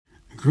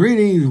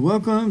Greetings,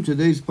 welcome to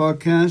today's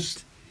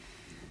podcast.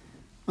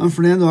 I'm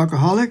Fernando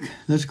Alcoholic.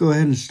 Let's go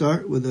ahead and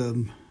start with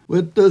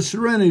the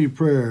Serenity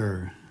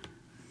Prayer.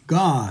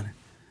 God,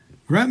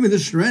 grant me the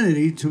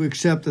serenity to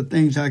accept the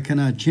things I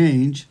cannot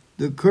change,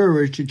 the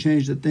courage to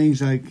change the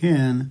things I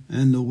can,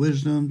 and the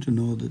wisdom to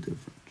know the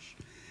difference.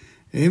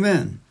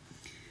 Amen.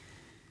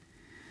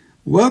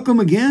 Welcome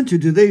again to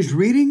today's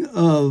reading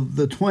of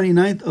the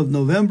 29th of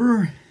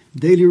November.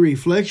 Daily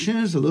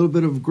reflections, a little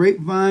bit of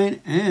grapevine,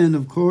 and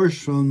of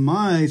course from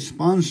my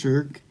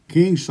sponsor,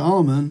 King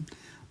Solomon,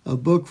 a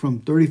book from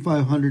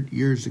 3,500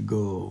 years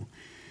ago.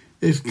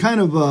 It's kind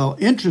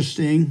of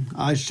interesting.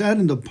 I sat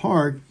in the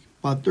park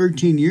about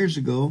 13 years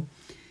ago,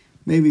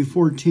 maybe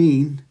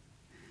 14.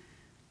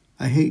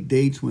 I hate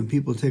dates when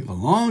people take a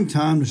long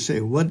time to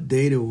say what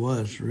date it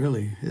was,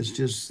 really. It's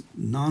just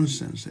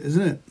nonsense,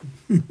 isn't it?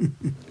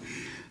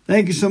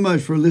 Thank you so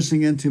much for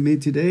listening in to me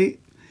today.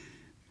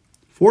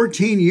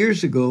 14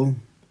 years ago,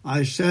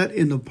 I sat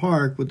in the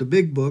park with the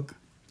big book,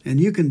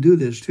 and you can do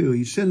this too.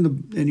 You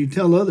and you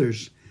tell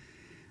others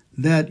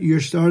that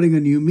you're starting a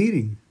new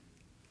meeting,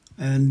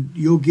 and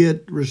you'll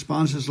get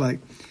responses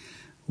like,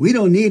 "We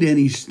don't need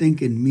any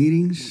stinking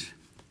meetings."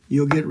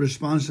 You'll get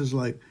responses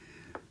like,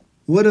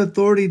 "What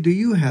authority do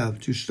you have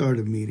to start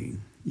a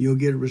meeting?" You'll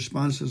get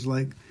responses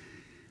like,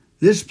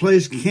 "This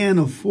place can't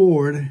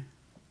afford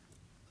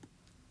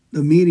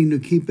the meeting to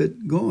keep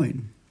it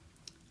going."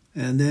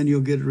 And then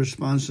you'll get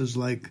responses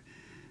like,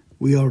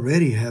 "We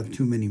already have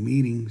too many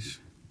meetings."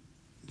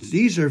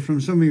 These are from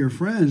some of your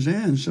friends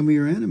and some of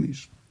your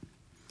enemies.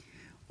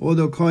 Or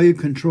they'll call you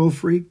control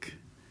freak,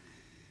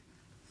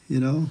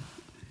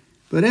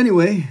 But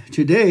anyway,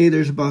 today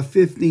there's about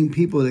 15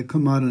 people that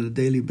come out on a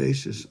daily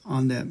basis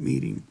on that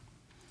meeting.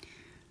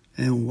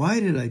 And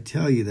why did I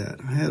tell you that?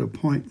 I had a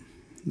point.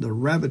 The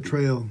rabbit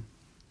trail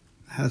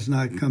has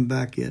not come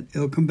back yet.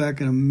 It'll come back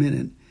in a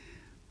minute.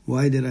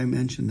 Why did I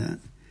mention that?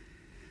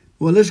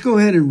 Well, let's go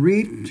ahead and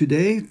read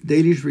today,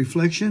 Daily's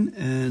Reflection,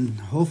 and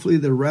hopefully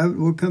the rabbit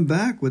will come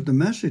back with the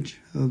message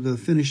to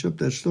finish up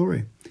that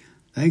story.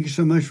 Thank you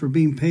so much for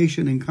being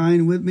patient and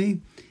kind with me.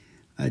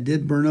 I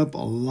did burn up a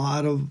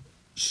lot of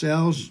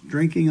cells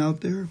drinking out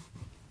there.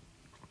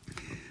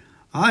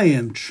 I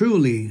am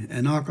truly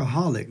an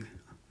alcoholic.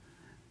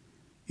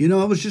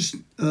 I was just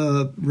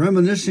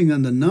reminiscing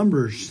on the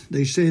numbers.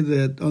 They say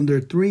that under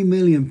 3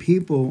 million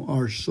people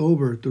are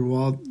sober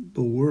throughout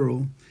the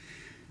world.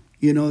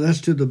 That's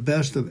to the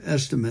best of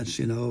estimates,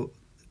 that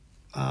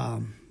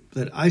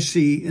I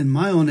see in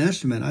my own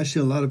estimate. I see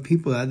a lot of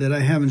people that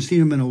I haven't seen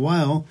them in a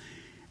while,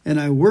 and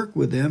I work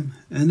with them,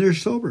 and they're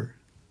sober.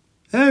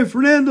 "Hey,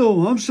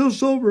 Fernando, I'm so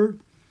sober."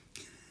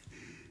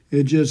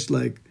 It just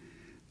it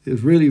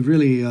really,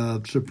 really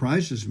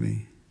surprises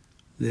me.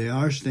 They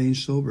are staying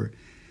sober.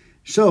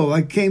 So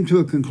I came to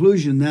a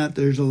conclusion that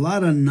there's a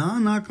lot of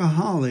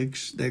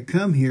non-alcoholics that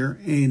come here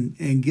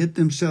and get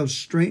themselves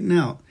straightened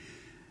out.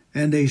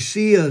 And they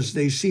see us,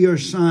 they see our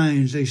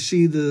signs, they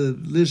see the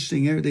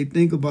listing, they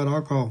think about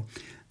alcohol.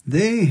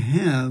 They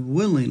have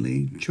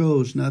willingly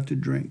chose not to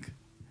drink.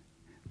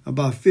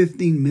 About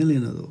 15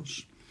 million of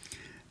those.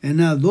 And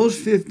now those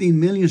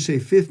 15 million, say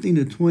 15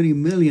 to 20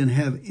 million,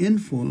 have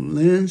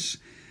influenced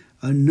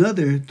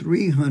another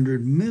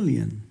 300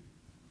 million.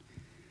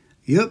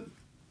 Yep,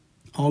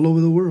 all over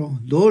the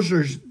world. Those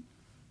are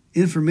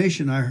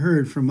information I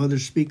heard from other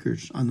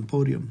speakers on the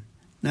podium.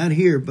 Not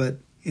here, but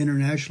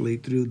internationally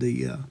through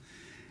the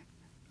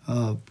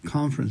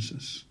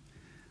conferences,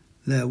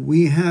 that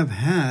we have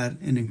had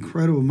an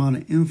incredible amount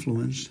of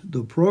influence,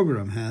 the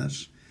program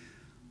has,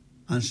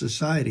 on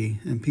society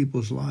and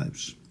people's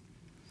lives.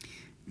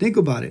 Think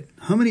about it.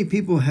 How many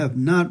people have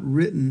not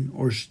written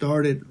or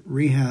started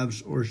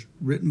rehabs or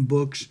written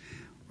books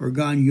or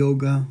gone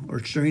yoga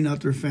or straightened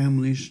out their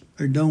families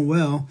or done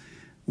well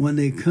when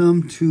they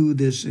come to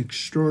this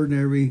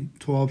extraordinary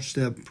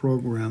 12-step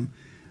program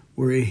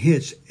where it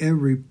hits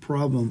every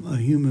problem a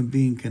human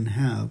being can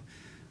have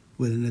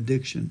with an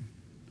addiction?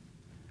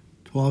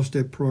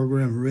 12-step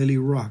program really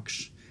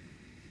rocks.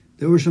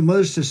 There were some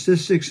other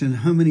statistics on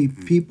how many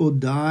people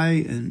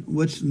die and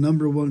what's the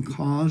number one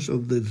cause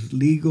of the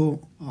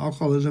legal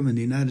alcoholism in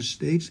the United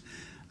States.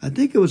 I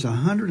think it was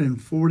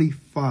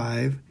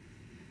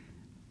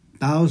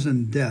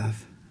 145,000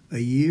 deaths a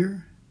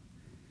year,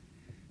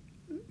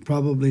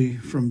 probably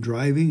from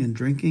driving and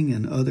drinking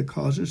and other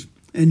causes.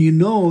 And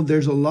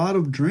there's a lot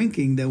of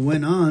drinking that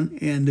went on,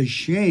 and the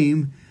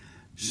shame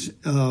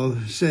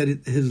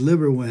said his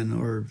liver went,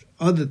 or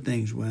other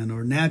things went,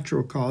 or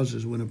natural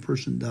causes when a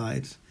person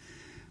dies.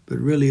 But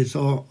really, it's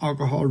all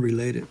alcohol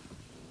related.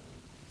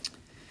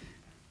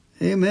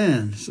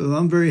 Amen. So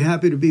I'm very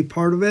happy to be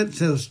part of it.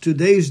 So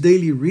today's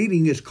daily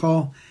reading is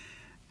called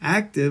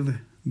Active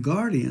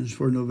Guardians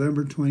for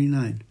November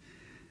 29.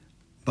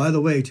 By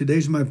the way,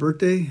 today's my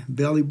birthday,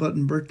 belly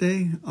button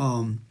birthday.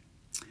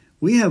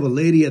 We have a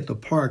lady at the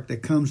park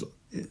that comes.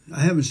 I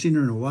haven't seen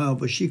her in a while,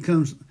 but she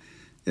comes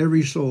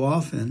every so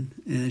often,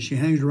 and she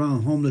hangs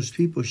around homeless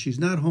people. She's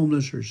not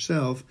homeless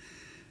herself,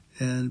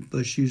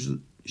 but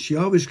she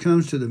always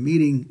comes to the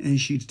meeting, and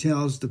she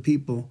tells the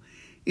people,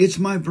 it's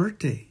my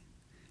birthday.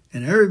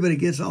 And everybody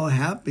gets all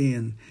happy,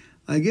 and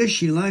I guess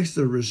she likes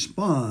the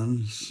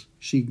response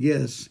she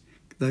gets.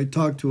 I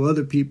talked to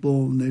other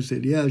people, and they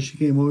said, yeah, she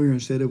came over here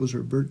and said it was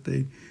her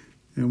birthday.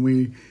 And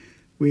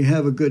we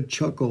have a good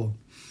chuckle.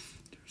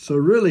 So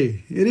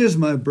really, it is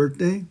my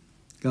birthday.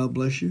 God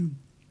bless you.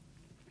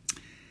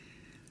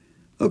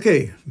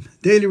 Okay,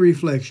 daily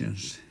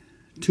reflections.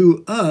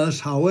 To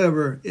us,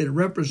 however, it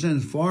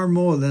represents far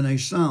more than a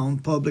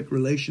sound public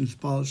relations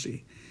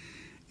policy.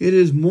 It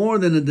is more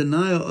than a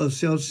denial of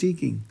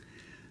self-seeking.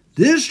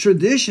 This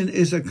tradition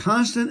is a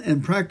constant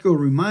and practical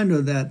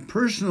reminder that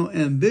personal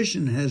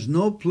ambition has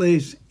no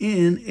place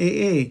in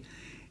AA.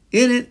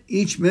 In it,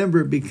 each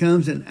member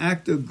becomes an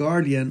active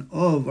guardian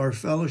of our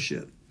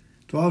fellowship.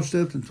 12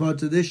 Steps and 12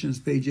 Traditions,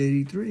 page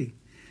 83.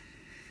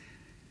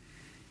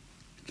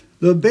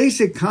 The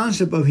basic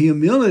concept of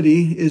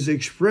humility is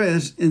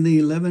expressed in the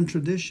 11th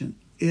tradition.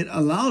 It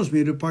allows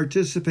me to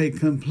participate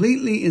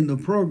completely in the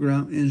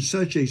program in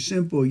such a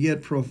simple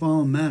yet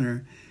profound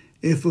manner.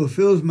 It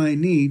fulfills my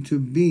need to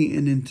be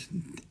an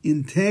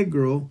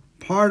integral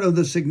part of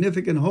the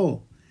significant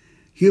whole.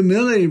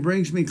 Humility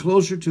brings me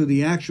closer to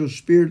the actual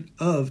spirit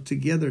of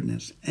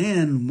togetherness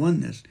and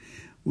oneness,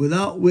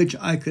 without which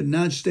I could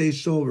not stay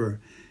sober.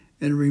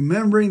 And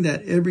remembering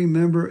that every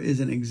member is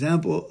an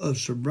example of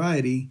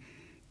sobriety,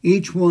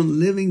 each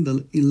one living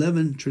the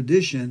 11th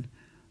tradition,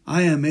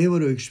 I am able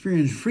to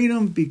experience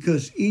freedom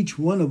because each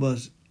one of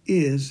us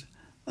is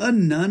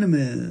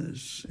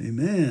anonymous.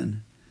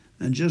 Amen.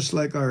 And just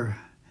like our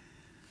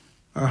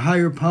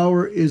higher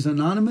power is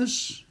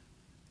anonymous,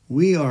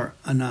 we are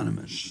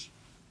anonymous.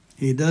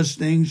 He does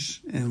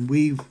things and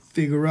we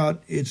figure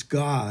out it's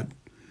God.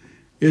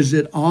 Is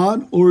it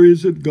odd or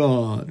is it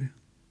God?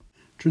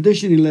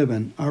 Tradition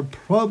 11. Our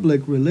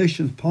public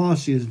relations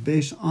policy is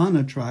based on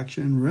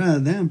attraction rather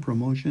than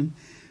promotion.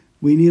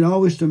 We need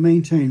always to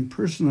maintain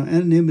personal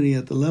anonymity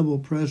at the level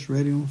of press,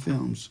 radio, and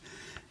films.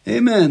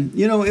 Amen.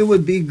 You know, it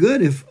would be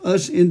good if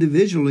us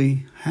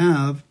individually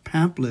have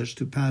pamphlets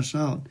to pass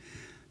out.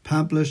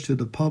 Pamphlets to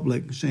the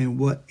public saying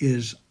what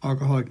is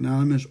Alcoholics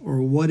Anonymous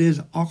or what is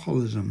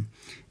alcoholism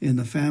in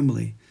the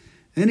family.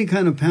 Any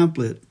kind of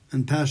pamphlet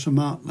and pass them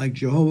out like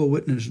Jehovah's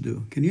Witnesses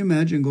do. Can you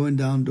imagine going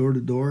down door to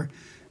door?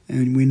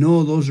 And we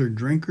know those are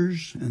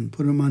drinkers, and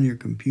put them on your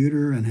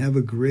computer and have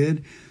a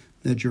grid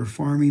that you're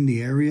farming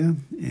the area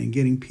and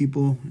getting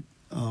people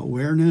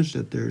awareness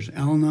that there's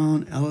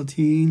Al-Anon,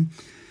 Alateen.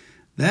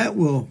 That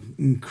will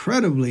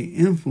incredibly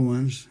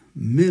influence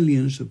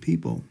millions of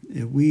people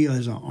if we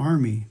as an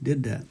army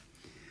did that.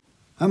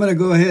 I'm going to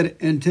go ahead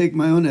and take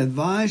my own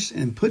advice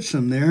and put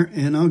some there,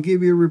 and I'll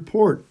give you a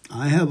report.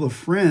 I have a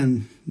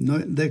friend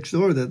next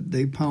door that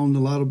they pound a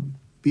lot of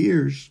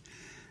beers.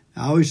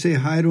 I always say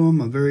hi to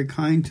them. I'm very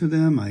kind to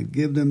them. I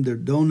give them their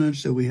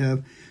donuts that we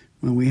have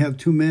when we have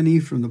too many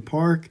from the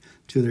park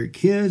to their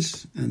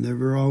kids, and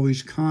they're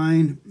always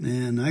kind.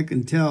 And I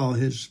can tell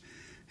his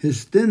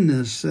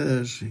thinness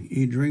says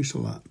he drinks a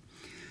lot.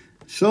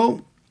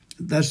 So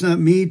that's not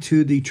me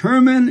to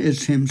determine.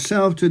 It's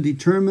himself to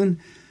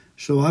determine.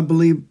 So I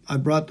believe I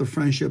brought the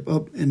friendship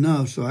up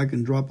enough so I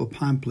can drop a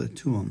pamphlet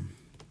to him.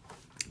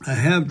 I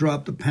have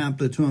dropped a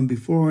pamphlet to him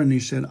before, and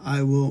he said,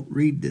 I will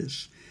read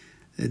this.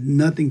 And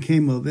nothing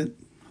came of it.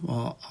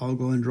 Well, I'll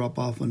go and drop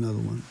off another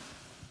one.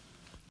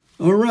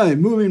 All right,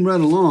 moving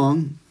right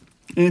along.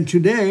 And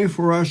today,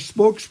 for our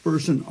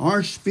spokesperson,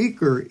 our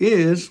speaker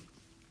is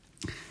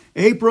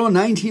April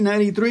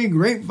 1993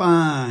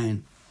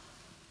 Grapevine.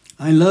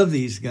 I love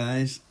these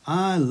guys.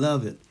 I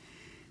love it.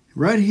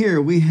 Right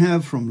here, we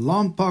have from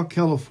Lompoc,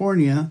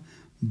 California,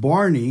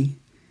 Barney,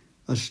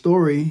 a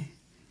story.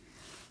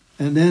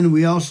 And then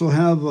we also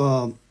have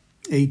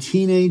a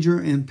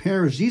teenager in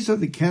Paris. These are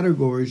the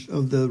categories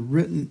of the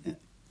written.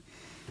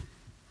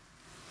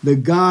 The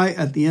guy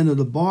at the end of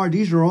the bar.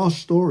 These are all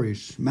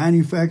stories.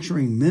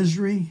 Manufacturing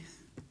misery.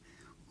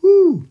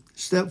 Woo!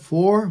 Step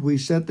 4, we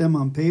set them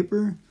on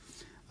paper.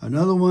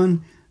 Another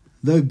one,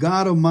 the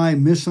God of my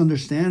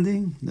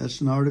misunderstanding.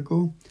 That's an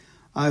article.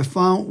 I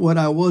found what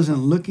I wasn't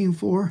looking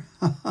for.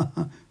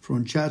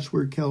 From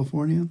Chatsworth,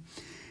 California.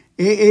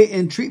 AA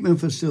and treatment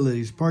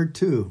facilities, part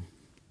 2.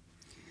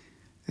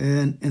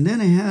 And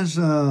then it has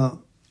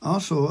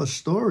also a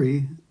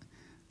story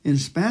in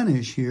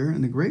Spanish here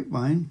in the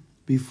Grapevine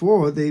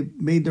before they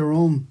made their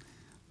own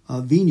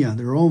Viña,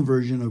 their own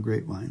version of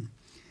Grapevine.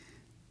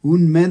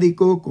 Un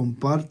médico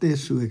comparte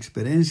su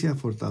experiencia,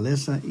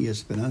 fortaleza y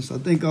esperanza. I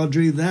think I'll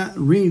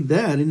read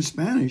that in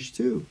Spanish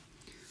too.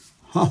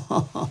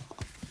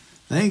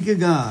 Thank you,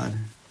 God.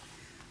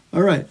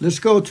 All right, let's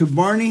go to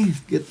Barney,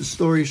 get the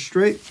story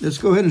straight. Let's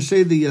go ahead and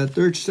say the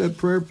third step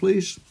prayer,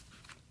 please.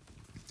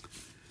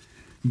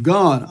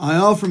 God, I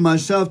offer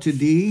myself to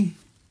thee,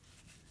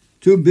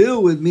 to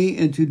build with me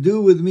and to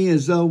do with me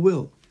as thou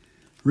wilt.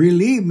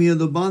 Relieve me of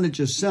the bondage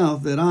of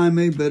self, that I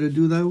may better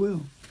do thy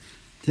will.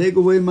 Take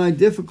away my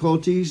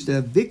difficulties,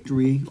 that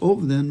victory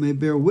over them may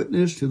bear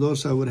witness to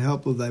those I would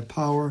help of thy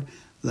power,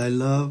 thy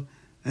love,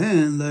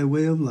 and thy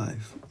way of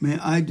life. May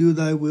I do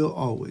thy will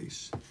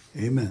always.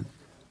 Amen.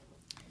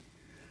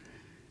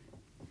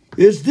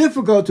 It's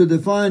difficult to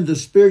define the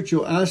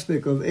spiritual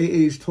aspect of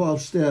AA's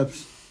 12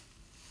 steps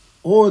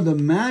or the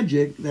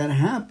magic that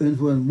happens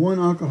when one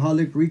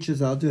alcoholic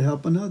reaches out to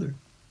help another.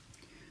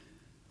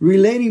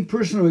 Relating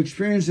personal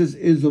experiences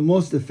is the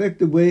most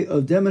effective way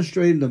of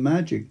demonstrating the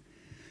magic.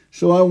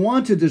 So I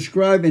want to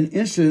describe an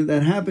incident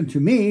that happened to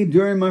me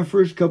during my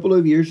first couple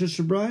of years of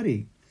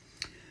sobriety.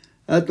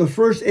 At the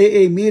first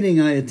AA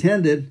meeting I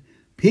attended,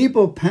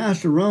 people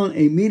passed around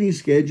a meeting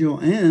schedule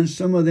and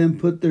some of them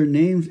put their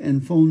names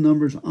and phone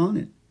numbers on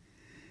it.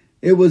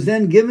 It was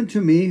then given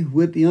to me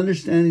with the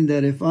understanding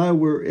that if I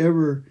were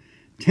ever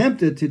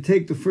tempted to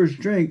take the first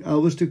drink, I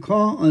was to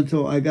call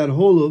until I got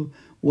hold of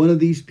one of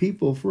these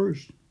people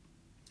first.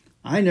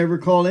 I never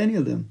called any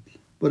of them,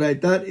 but I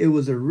thought it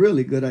was a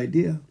really good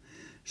idea.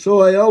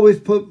 So I always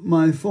put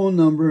my phone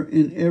number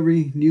in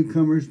every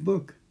newcomer's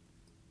book.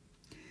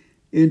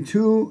 In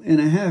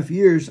 2.5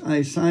 years,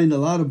 I signed a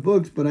lot of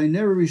books, but I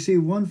never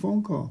received one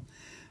phone call.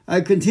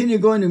 I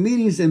continued going to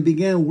meetings and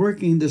began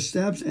working the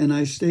steps, and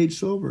I stayed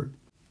sober.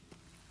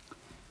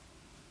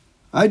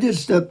 I did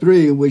step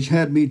 3, which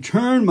had me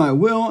turn my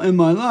will and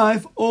my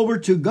life over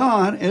to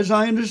God as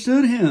I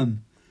understood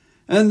Him.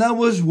 And that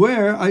was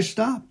where I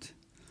stopped.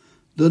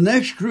 The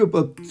next group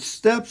of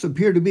steps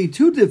appeared to be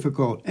too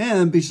difficult,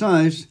 and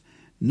besides,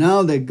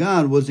 now that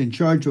God was in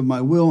charge of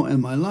my will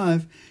and my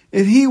life,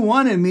 if He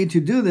wanted me to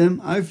do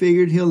them, I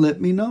figured He'll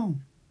let me know.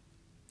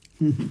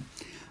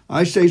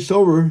 I stayed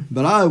sober,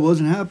 but I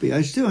wasn't happy.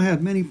 I still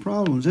had many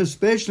problems,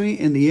 especially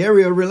in the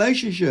area of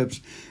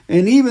relationships.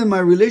 And even my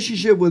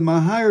relationship with my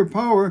higher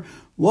power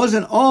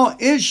wasn't all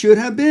it should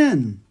have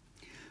been.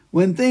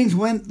 When things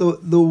went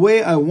the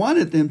way I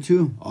wanted them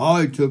to,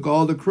 I took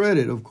all the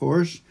credit, of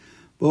course.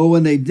 But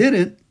when they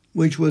didn't,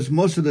 which was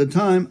most of the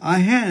time, I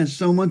had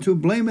someone to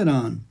blame it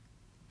on.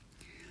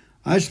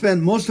 I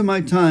spent most of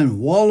my time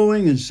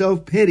wallowing in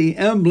self-pity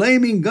and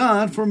blaming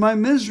God for my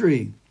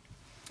misery.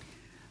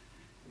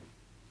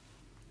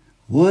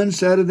 One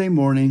Saturday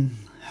morning,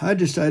 I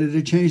decided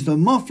to change the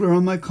muffler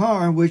on my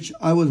car, which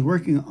I was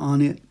working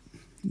on it.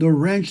 The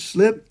wrench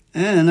slipped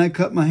and I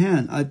cut my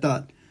hand. I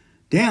thought,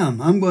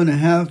 damn, I'm going to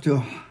have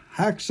to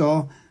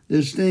hacksaw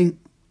this thing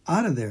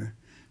out of there.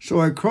 So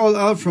I crawled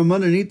out from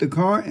underneath the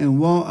car, and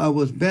while I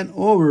was bent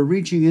over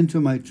reaching into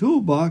my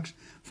toolbox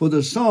for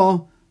the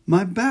saw,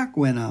 my back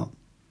went out.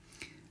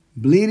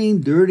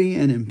 Bleeding, dirty,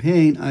 and in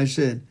pain, I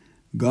said,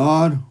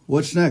 God,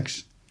 what's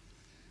next?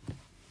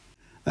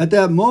 At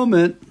that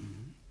moment,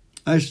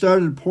 I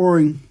started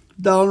pouring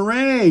down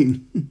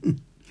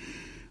rain.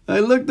 I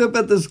looked up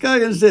at the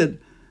sky and said,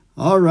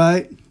 all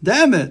right,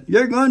 damn it,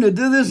 you're going to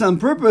do this on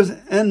purpose,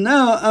 and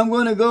now I'm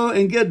going to go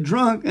and get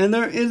drunk, and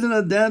there isn't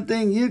a damn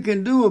thing you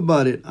can do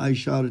about it, I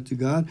shouted to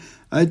God.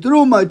 I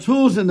threw my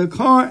tools in the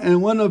car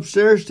and went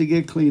upstairs to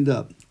get cleaned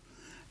up.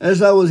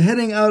 As I was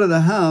heading out of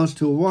the house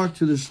to walk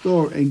to the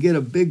store and get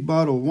a big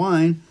bottle of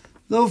wine,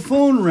 the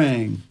phone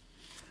rang.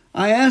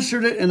 I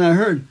answered it and I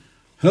heard,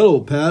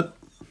 hello, Pat.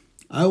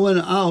 I went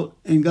out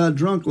and got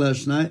drunk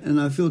last night and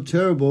I feel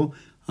terrible.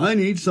 I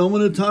need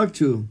someone to talk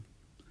to.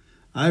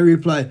 I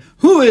replied,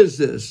 who is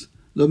this?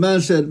 The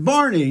man said,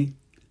 Barney,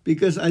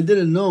 because I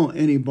didn't know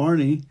any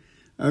Barney.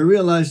 I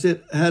realized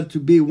it had to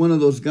be one of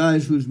those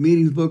guys whose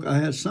meetings book I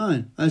had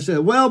signed. I said,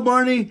 well,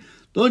 Barney,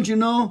 don't you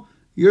know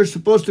you're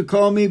supposed to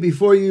call me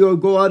before you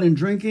go out and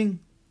drinking?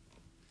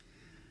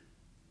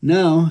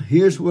 Now,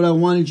 here's what I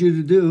wanted you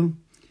to do.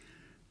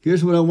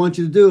 Here's what I want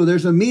you to do.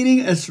 There's a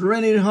meeting at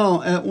Serenity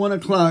Hall at 1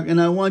 o'clock, and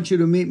I want you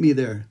to meet me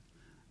there.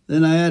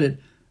 Then I added,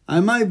 I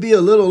might be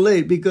a little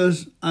late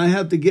because I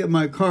have to get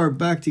my car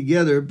back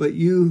together, but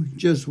you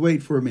just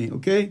wait for me,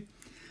 okay?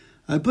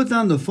 I put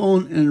down the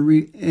phone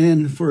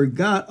and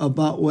forgot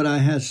about what I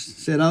had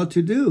set out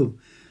to do.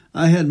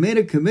 I had made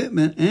a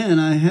commitment,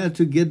 and I had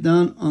to get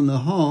to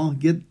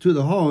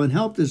the hall and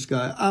help this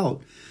guy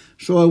out.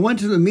 So I went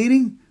to the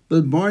meeting,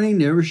 but Barney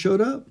never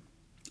showed up.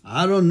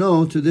 I don't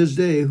know to this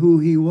day who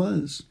he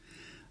was.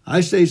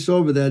 I stayed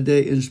sober that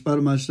day in spite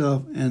of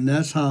myself, and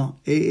that's how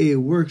AA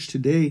works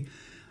today.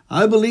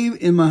 I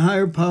believe in my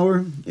higher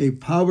power, a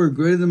power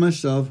greater than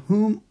myself,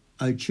 whom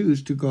I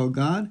choose to call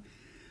God,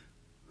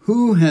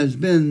 who has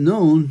been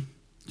known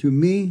to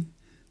me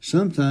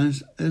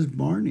sometimes as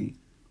Barney.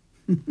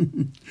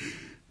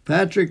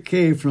 Patrick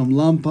K. from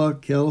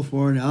Lompoc,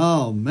 California.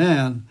 Oh,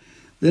 man.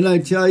 Then I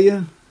tell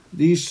you,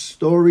 these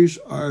stories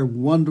are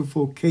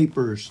wonderful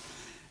capers.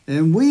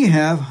 And we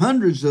have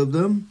hundreds of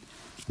them.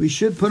 We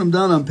should put them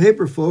down on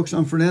paper, folks.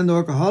 I'm Fernando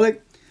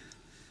Alcoholic.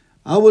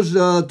 I was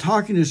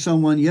talking to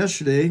someone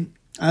yesterday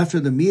after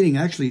the meeting,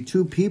 actually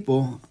 2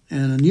 people,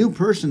 and a new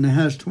person that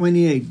has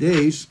 28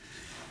 days.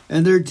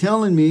 And they're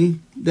telling me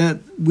that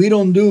we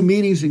don't do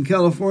meetings in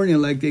California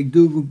like they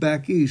do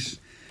back east.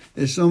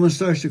 If someone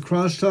starts to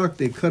crosstalk,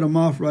 they cut them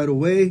off right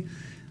away.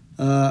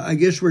 I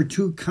guess we're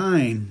too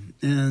kind.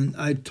 And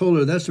I told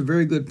her that's a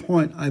very good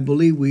point. I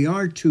believe we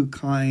are too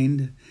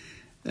kind.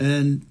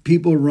 And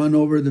people run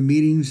over the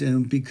meetings,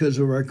 and because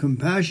of our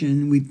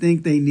compassion, we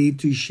think they need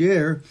to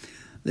share.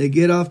 They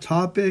get off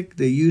topic.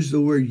 They use the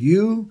word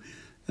you,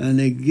 and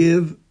they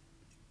give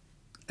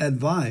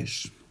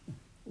advice,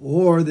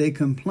 or they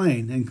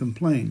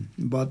complain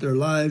about their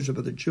lives,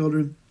 about their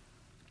children.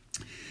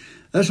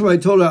 That's why I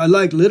told her I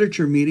like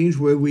literature meetings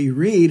where we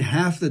read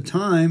half the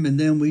time and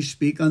then we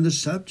speak on the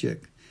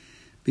subject,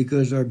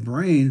 because our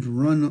brains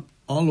run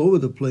all over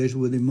the place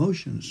with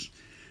emotions.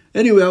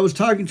 Anyway, I was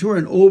talking to her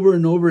and over,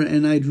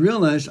 and I'd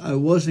realized I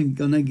wasn't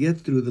going to get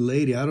through the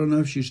lady. I don't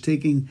know if she's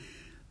taking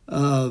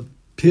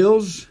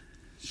pills,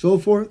 so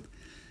forth.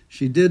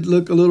 She did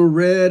look a little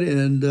red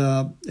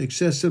and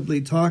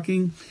excessively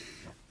talking.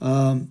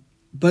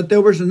 But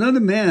there was another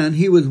man,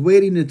 he was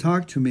waiting to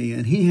talk to me,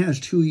 and he has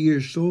 2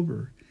 years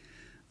sober.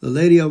 The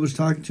lady I was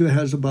talking to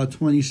has about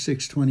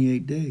 26,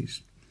 28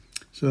 days.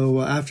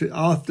 So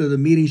after the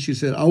meeting, she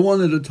said, I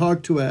wanted to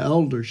talk to an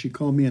elder. She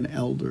called me an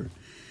elder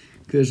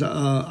because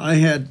I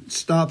had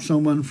stopped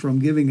someone from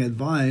giving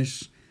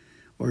advice,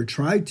 or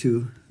tried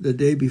to, the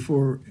day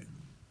before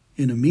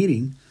in a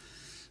meeting,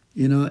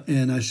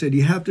 and I said,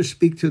 you have to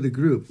speak to the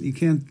group. You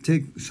can't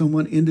take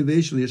someone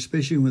individually,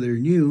 especially when they're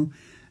new,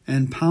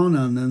 and pound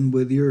on them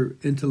with your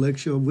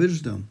intellectual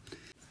wisdom.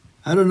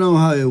 I don't know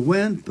how it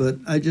went, but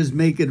I just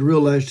make it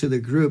realize to the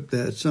group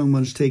that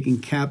someone's taking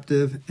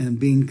captive and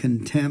being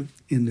contempt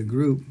in the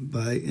group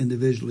by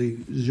individually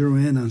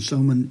zeroing in on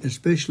someone,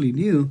 especially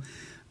new.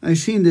 I've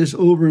seen this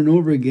over and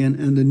over again,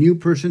 and the new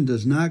person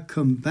does not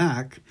come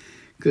back,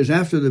 because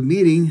after the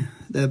meeting,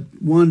 that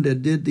one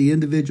that did the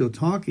individual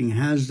talking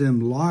has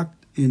them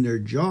locked in their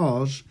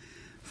jaws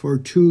for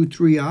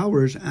 2-3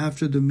 hours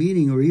after the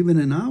meeting, or even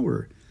an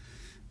hour.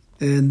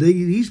 And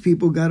these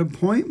people got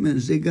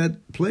appointments, they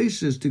got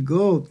places to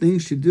go,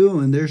 things to do,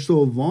 and they're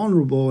so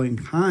vulnerable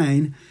and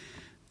kind.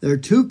 They're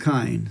too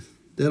kind.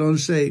 They don't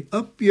say,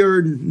 up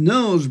your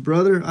nose,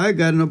 brother, I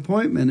got an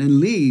appointment, and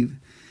leave.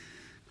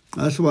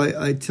 That's why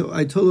I told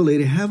the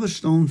lady, have a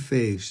stone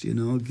face,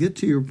 get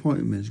to your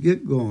appointments,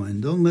 get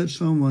going. Don't let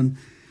someone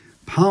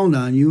pound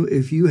on you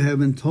if you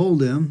haven't told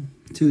them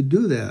to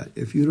do that.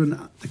 If you don't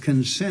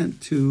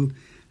consent to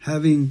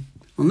having,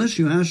 unless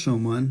you ask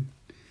someone,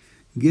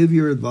 give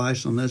your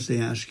advice unless they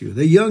ask you.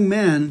 The young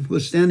man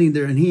was standing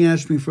there and he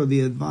asked me for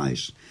the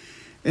advice.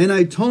 And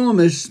I told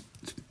him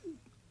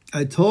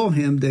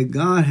that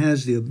God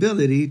has the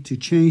ability to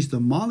change the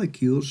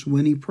molecules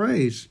when he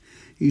prays.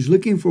 He's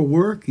looking for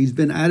work. He's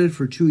been at it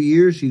for 2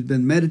 years. He's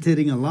been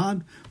meditating a lot.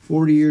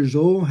 40 years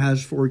old,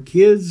 has 4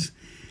 kids,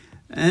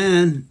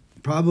 and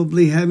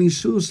probably having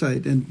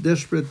suicide and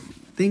desperate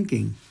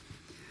thinking.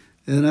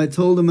 And I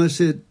told him,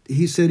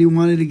 he said he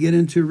wanted to get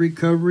into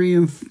recovery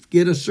and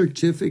get a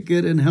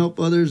certificate and help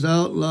others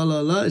out, la,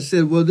 la, la. I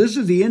said, well, this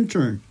is the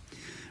intern.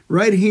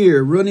 Right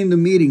here, running the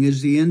meeting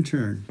is the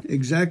intern.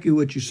 Exactly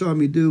what you saw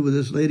me do with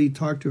this lady,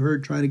 talk to her,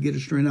 trying to get her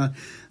straightened out.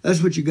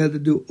 That's what you got to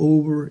do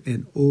over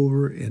and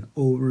over and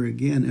over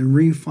again, and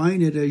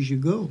refine it as you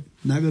go.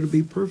 Not going to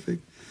be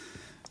perfect.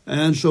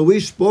 And so we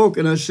spoke,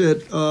 and I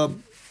said,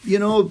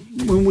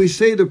 when we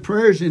say the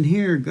prayers in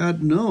here,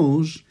 God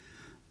knows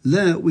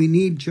that we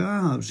need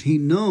jobs. He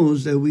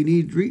knows that we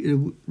need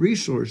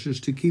resources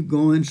to keep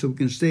going so we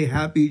can stay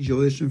happy,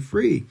 joyous, and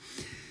free.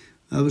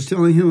 I was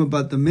telling him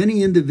about the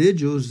many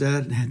individuals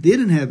that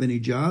didn't have any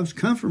jobs,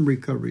 come from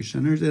recovery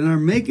centers, and are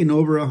making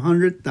over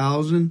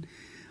 $100,000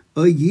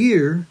 a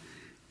year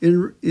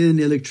in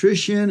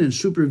electrician and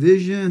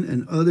supervision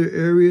and other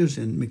areas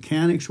and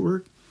mechanics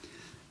work.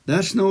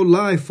 That's no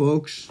lie,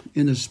 folks.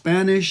 In the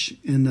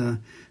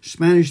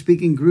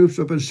Spanish-speaking groups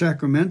up in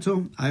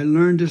Sacramento, I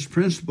learned this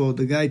principle.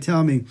 The guy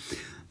told me,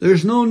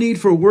 there's no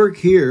need for work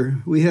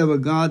here. We have a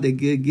God that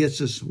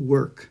gets us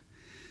work,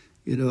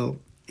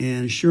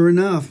 And sure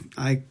enough,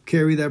 I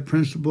carry that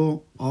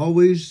principle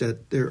always,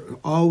 that there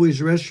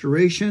always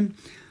restoration.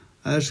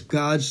 That's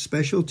God's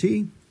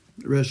specialty.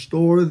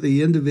 Restore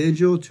the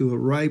individual to a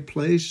right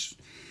place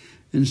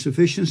in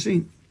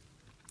sufficiency.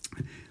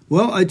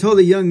 Well, I told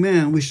the young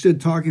man, we stood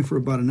talking for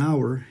about an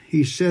hour.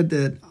 He said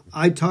that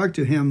I talked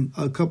to him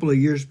a couple of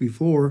years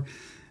before,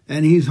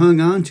 and he's hung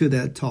on to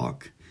that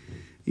talk.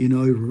 He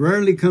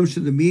rarely comes to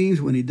the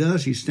meetings. When he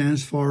does, he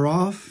stands far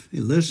off. He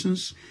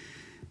listens.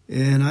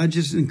 And I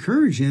just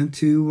encourage him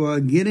to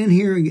get in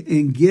here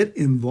and get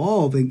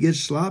involved and get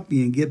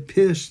sloppy and get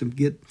pissed and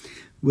get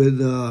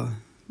with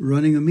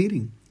running a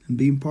meeting and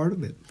being part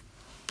of it.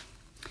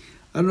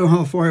 I don't know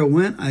how far I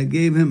went. I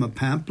gave him a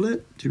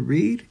pamphlet to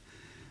read.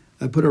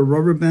 I put a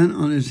rubber band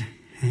on his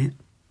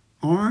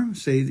arm.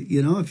 Say,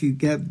 if you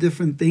have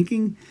different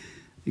thinking,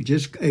 you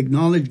just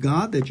acknowledge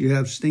God that you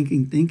have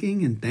stinking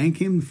thinking and thank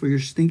him for your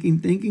stinking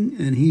thinking,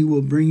 and he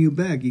will bring you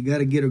back. You got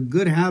to get a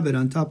good habit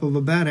on top of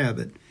a bad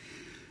habit.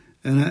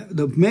 And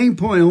the main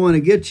point I want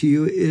to get to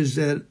you is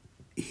that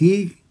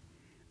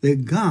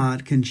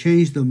God can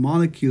change the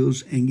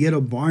molecules and get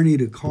a Barney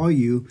to call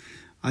you.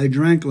 I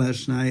drank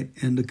last night,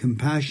 and the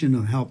compassion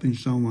of helping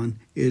someone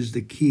is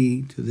the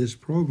key to this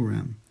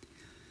program.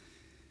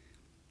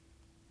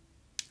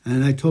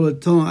 And I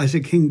told him, I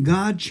said, can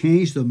God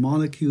change the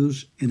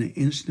molecules in an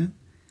instant?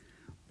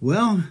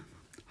 Well,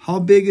 how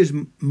big is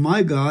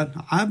my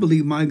God? I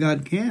believe my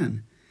God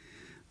can.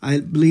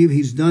 I believe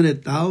he's done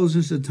it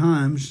thousands of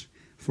times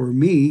for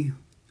me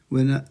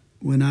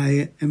when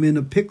I am in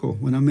a pickle,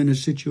 when I'm in a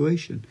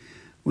situation,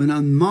 when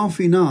I'm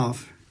mouthing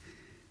off,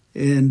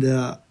 and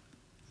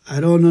I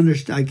don't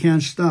understand, I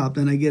can't stop,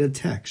 then I get a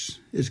text.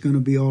 It's going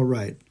to be all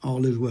right.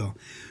 All is well.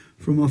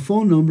 From a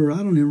phone number, I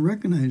don't even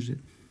recognize it.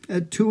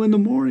 At 2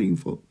 a.m,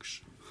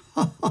 folks.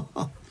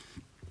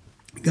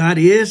 God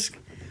is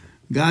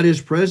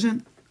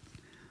present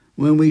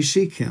when we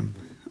seek Him,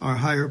 our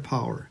higher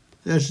power.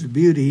 That's the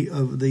beauty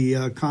of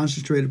the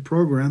concentrated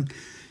program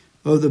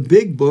of the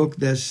Big Book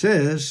that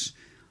says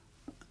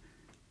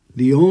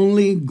the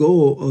only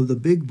goal of the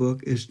Big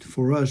Book is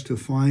for us to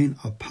find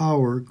a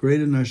power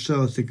greater than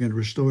ourselves that can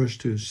restore us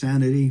to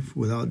sanity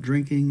without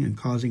drinking and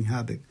causing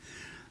havoc.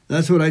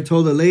 That's what I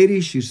told the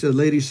lady. She said,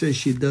 lady says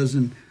she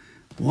doesn't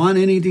want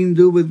anything to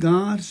do with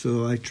God,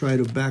 so I try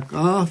to back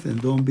off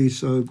and don't be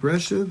so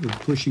aggressive with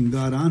pushing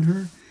God on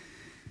her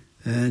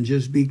and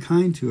just be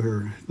kind to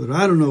her. But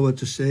I don't know what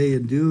to say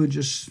and do.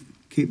 Just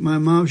keep my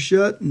mouth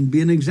shut and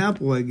be an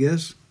example, I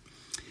guess.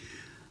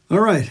 All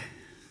right.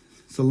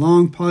 It's a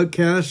long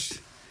podcast.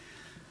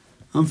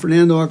 I'm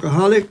Fernando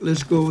Alcoholic.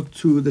 Let's go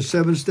to the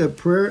 7-step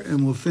prayer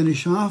and we'll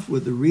finish off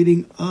with the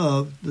reading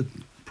of the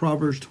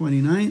Proverbs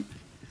 29.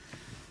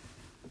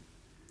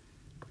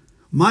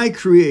 My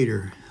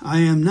Creator, I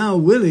am now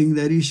willing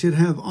that He should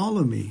have all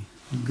of me,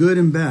 good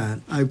and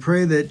bad. I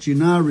pray that You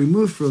now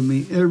remove from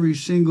me every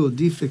single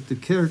defect of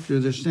character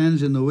that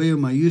stands in the way of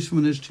my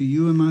usefulness to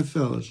You and my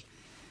fellows.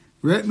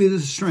 Grant me the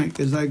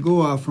strength as I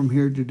go out from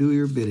here to do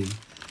Your bidding.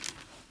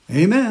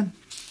 Amen.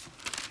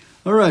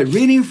 All right,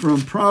 reading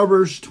from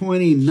Proverbs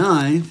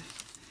 29.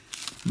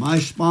 My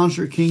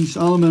sponsor, King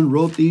Solomon,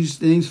 wrote these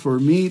things for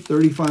me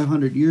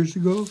 3,500 years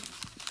ago.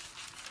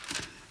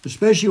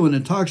 Especially when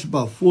it talks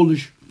about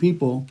foolish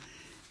people,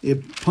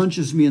 it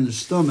punches me in the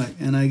stomach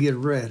and I get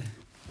red.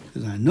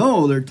 Because I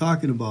know they're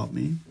talking about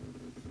me.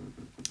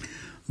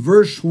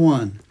 Verse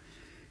 1.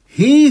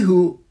 He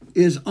who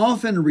is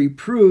often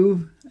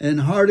reproved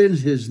and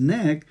hardens his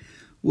neck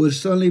will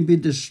suddenly be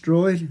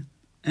destroyed,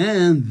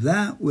 and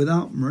that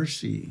without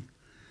mercy.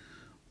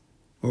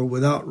 Or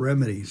without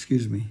remedy,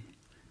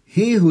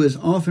 He who is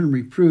often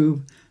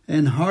reproved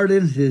and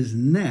hardens his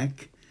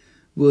neck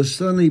will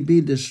suddenly be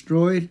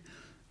destroyed,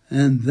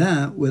 and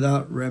that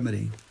without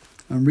remedy.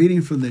 I'm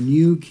reading from the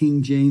New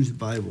King James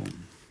Bible.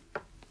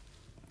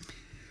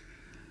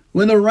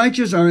 When the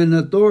righteous are in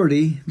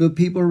authority, the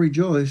people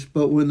rejoice,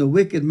 but when the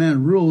wicked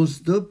man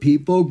rules, the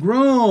people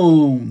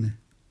groan.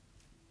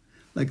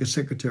 Like a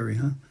secretary,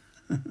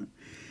 huh?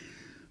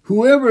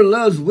 Whoever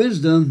loves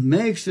wisdom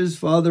makes his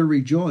father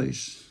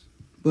rejoice,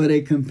 but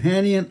a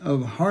companion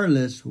of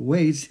harlots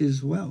wastes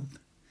his wealth.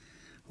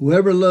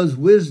 Whoever loves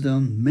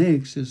wisdom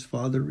makes his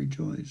father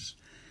rejoice.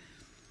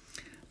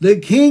 The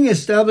king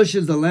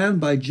establishes the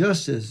land by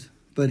justice,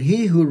 but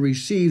he who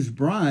receives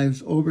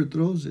bribes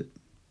overthrows it.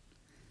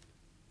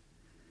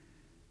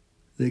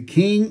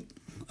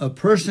 A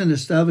person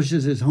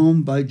establishes his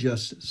home by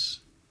justice.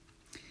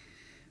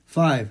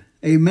 5.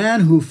 A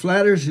man who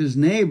flatters his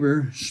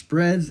neighbor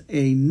spreads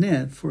a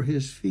net for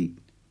his feet.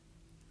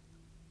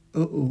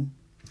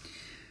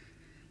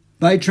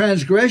 By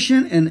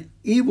transgression, an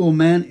evil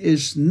man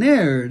is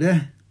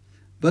snared,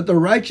 but the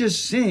righteous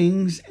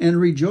sings and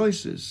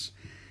rejoices.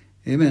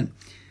 Amen.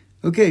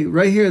 Okay,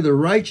 right here, the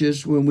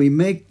righteous, when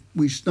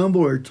we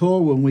stumble or toe,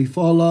 when we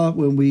fall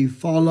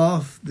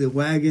off the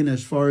wagon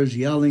as far as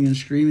yelling and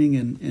screaming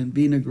and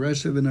being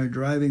aggressive in our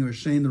driving or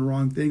saying the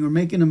wrong thing or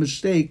making a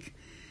mistake,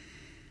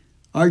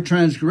 our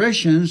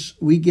transgressions,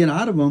 we get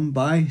out of them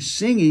by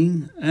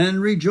singing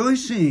and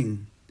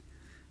rejoicing.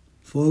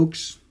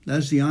 Folks,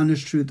 that's the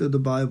honest truth of the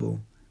Bible.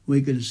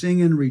 We can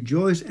sing and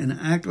rejoice and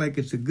act like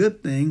it's a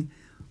good thing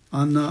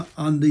on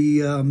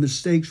the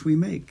mistakes we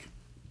make.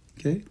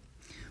 Okay?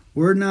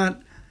 We're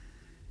not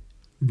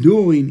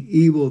doing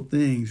evil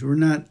things. We're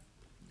not,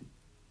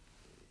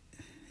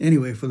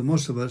 anyway, for the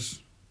most of us.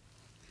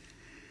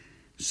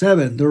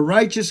 7, the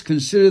righteous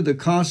consider the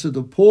cost of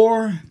the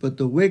poor, but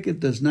the wicked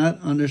does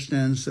not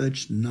understand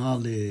such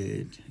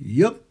knowledge.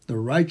 Yep, the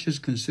righteous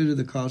consider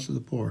the cost of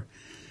the poor.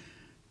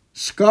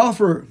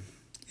 Scoffer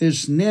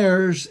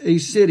ensnares a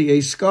city. A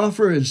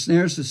scoffer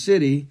ensnares a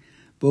city,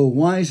 but a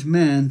wise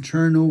man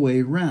turn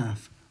away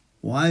wrath.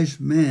 Wise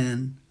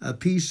man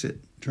appease it,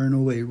 turn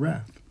away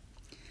wrath.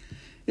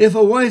 If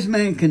a wise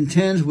man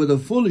contends with a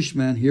foolish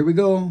man, here we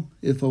go.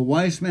 If a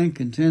wise man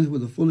contends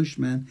with a foolish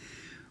man,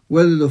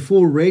 whether the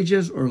fool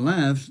rages or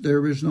laughs,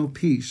 there is no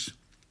peace.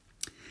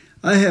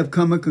 I have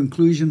come a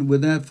conclusion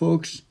with that,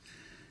 folks,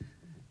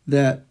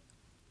 that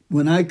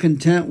when I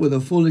contend with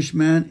a foolish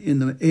man in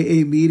the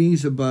AA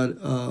meetings about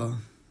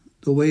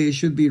the way it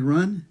should be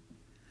run,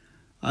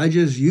 I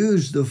just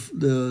use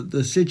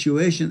the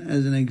situation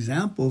as an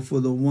example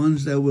for the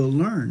ones that will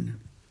learn.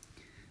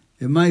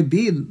 It might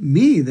be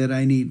me that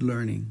I need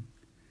learning.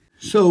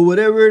 So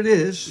whatever it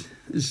is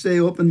stay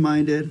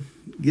open-minded,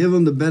 give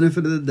them the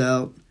benefit of the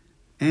doubt,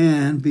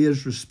 and be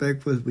as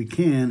respectful as we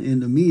can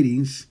in the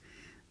meetings,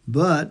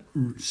 but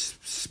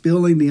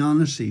spilling the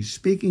honesty,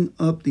 speaking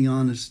up the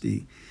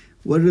honesty.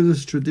 What do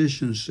the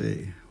traditions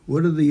say?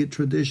 What do the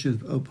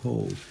traditions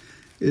uphold?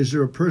 Is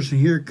there a person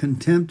here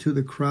contempt to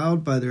the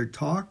crowd by their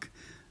talk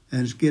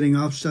and is getting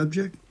off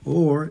subject?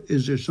 Or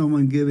is there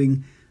someone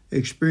giving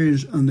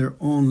experience on their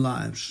own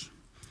lives?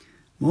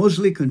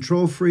 Mostly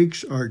control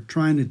freaks are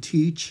trying to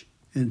teach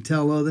and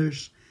tell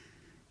others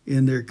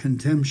in their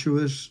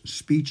contemptuous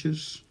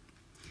speeches.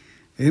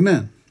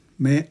 Amen.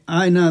 May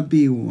I not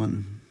be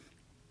one.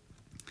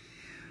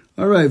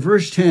 All right,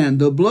 verse 10.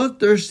 The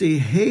bloodthirsty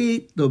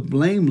hate the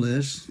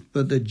blameless,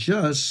 but the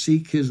just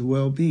seek his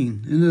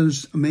well-being. Isn't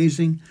this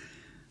amazing?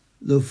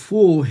 The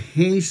fool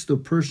hates the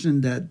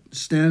person that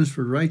stands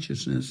for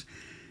righteousness,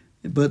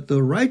 but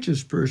the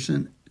righteous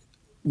person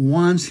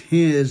wants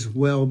his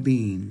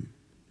well-being.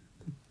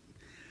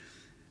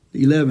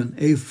 11.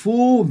 A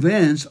fool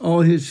vents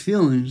all his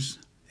feelings.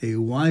 A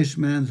wise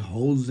man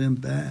holds them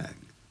back.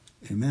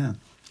 Amen.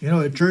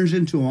 It turns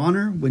into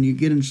honor when you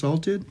get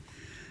insulted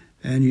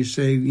and you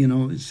say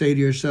to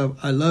yourself,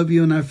 I love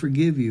you and I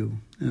forgive you,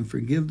 and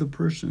forgive the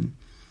person.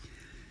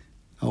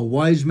 A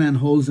wise man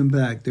holds them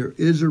back. There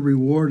is a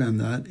reward on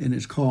that, and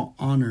it's called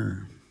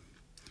honor.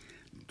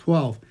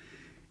 12.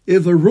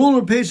 If a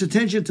ruler pays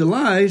attention to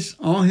lies,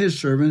 all his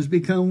servants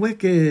become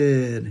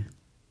wicked.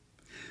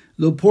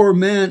 The poor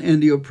man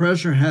and the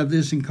oppressor have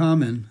this in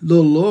common.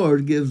 The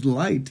Lord gives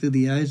light to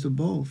the eyes of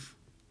both.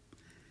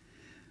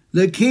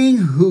 The king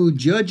who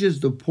judges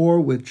the poor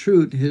with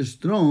truth, his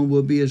throne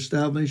will be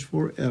established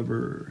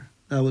forever.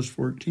 That was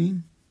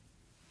 14.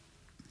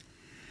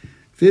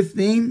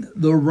 15.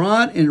 The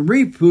rod and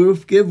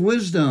reproof give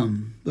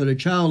wisdom, but a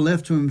child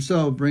left to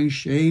himself brings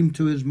shame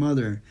to his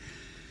mother.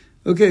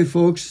 Okay,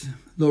 folks,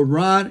 the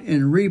rod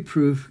and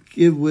reproof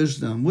give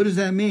wisdom. What does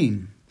that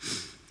mean?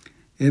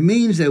 It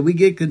means that we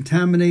get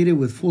contaminated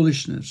with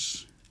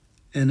foolishness,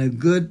 and a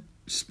good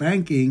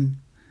spanking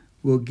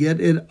will get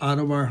it out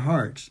of our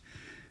hearts.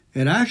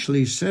 It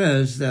actually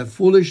says that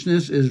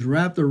foolishness is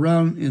wrapped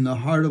around in the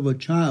heart of a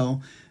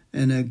child,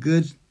 and a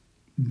good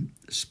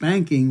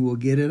spanking will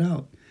get it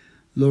out.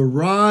 The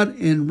rod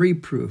and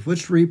reproof.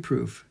 What's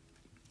reproof?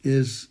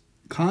 Is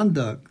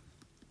conduct,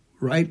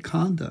 right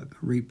conduct,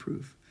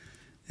 reproof.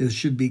 It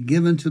should be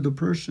given to the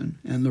person.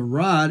 And the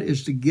rod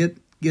is to get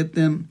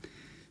them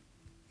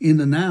in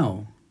the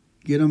now.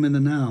 Get them in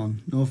the now.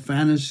 No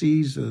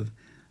fantasies of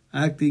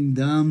acting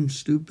dumb,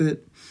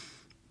 stupid,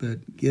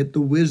 but get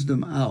the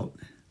wisdom out.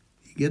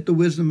 Get the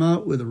wisdom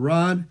out with a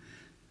rod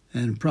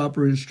and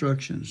proper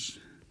instructions.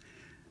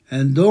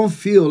 And don't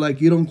feel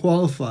like you don't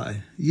qualify.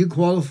 You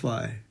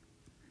qualify.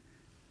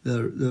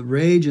 The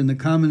rage and the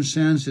common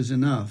sense is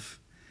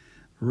enough.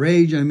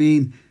 Rage, I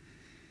mean,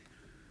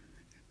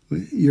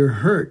 your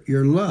hurt,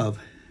 your love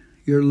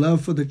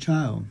for the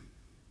child.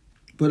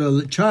 But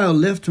a child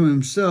left to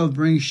himself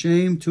brings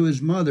shame to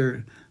his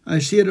mother. I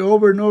see it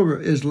over and over,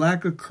 is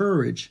lack of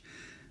courage.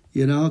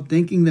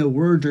 Thinking that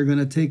words are going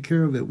to take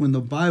care of it. When the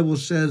Bible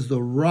says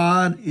the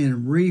rod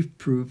and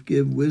reproof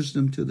give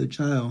wisdom to the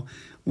child.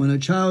 When a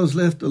child is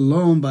left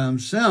alone by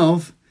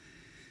himself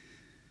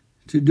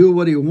to do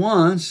what he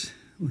wants,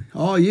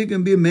 you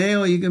can be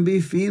male, you can be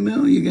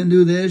female, you can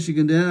do this, you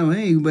can do that.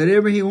 Hey,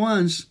 whatever he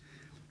wants.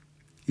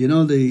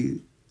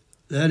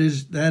 That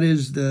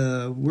is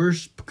the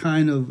worst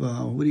kind of,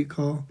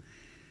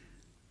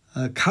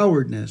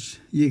 cowardness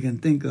you can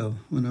think of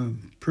when a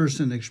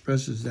person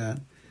expresses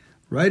that.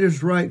 Right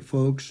is right,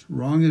 folks.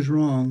 Wrong is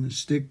wrong.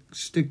 Stick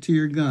to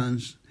your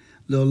guns.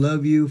 They'll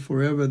love you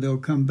forever. They'll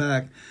come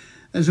back.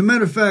 As a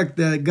matter of fact,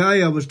 that guy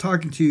I was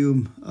talking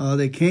to,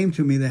 that came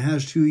to me that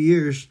has 2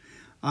 years,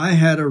 I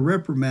had to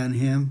reprimand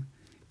him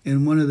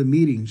in one of the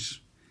meetings.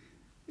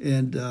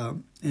 And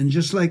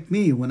just like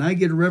me, when I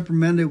get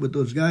reprimanded with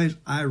those guys,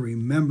 I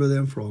remember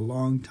them for a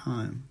long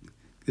time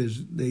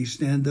because they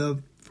stand up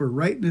for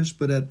rightness.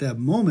 But at that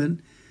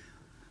moment,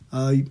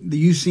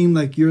 you seem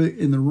like you're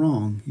in the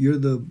wrong. You're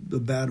the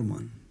bad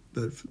one.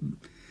 But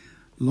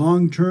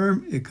long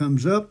term, it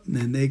comes up, and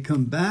then they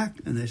come back,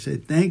 and they say,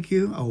 thank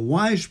you. A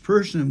wise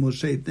person will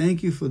say,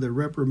 thank you for the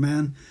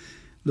reprimand,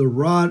 the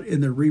rod,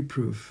 and the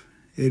reproof.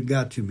 It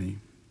got to me.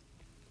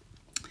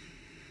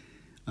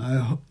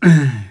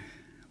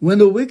 When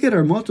the wicked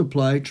are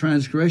multiplied,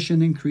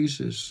 transgression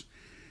increases,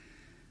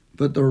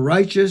 but the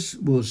righteous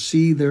will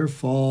see their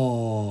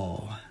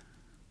fall.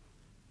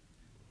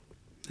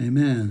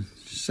 Amen.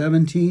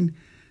 17,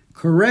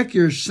 correct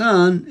your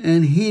son,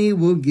 and he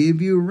will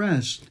give you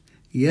rest.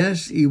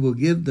 Yes, he will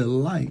give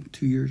delight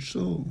to your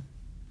soul.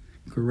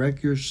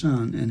 Correct your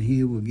son, and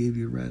he will give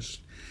you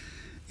rest.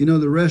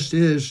 The rest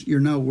is you're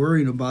not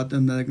worrying about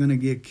them that are going to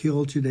get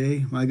killed today.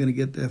 Am I going to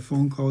get that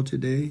phone call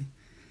today?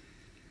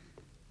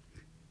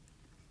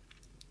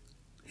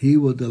 He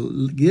will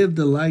give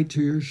delight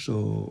to your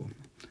soul.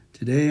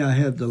 Today I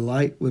have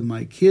delight with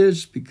my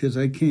kids because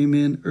I came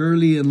in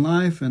early in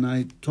life and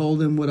I told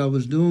them what I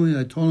was doing.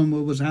 I told them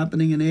what was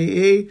happening in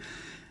AA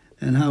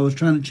and how I was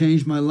trying to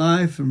change my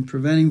life and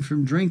preventing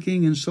from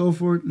drinking and so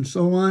forth and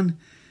so on.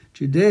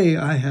 Today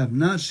I have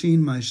not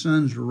seen my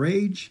sons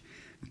rage,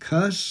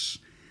 cuss,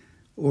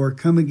 or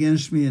come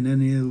against me in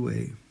any other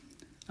way.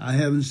 I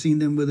haven't seen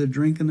them with a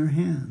drink in their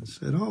hands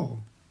at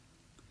all.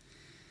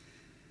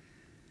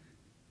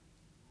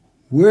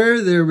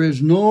 Where there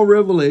is no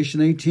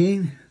revelation,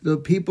 18, the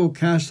people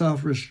cast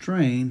off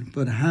restraint,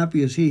 but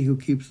happy is he who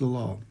keeps the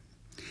law.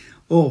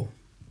 Oh,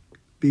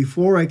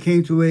 before I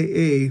came to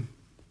AA,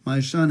 my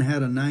son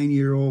had a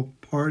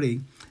 9-year-old party,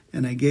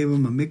 and I gave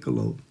him a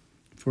Michelob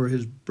for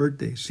his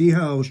birthday. See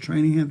how I was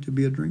training him to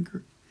be a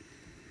drinker?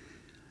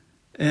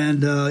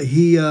 And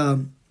he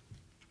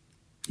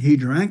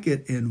drank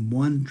it in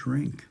one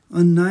drink. A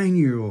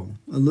 9-year-old,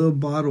 a little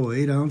bottle,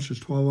 8 ounces,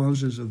 12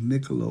 ounces of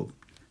Michelob.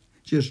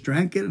 Just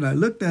drank it, and I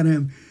looked at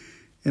him,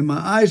 and my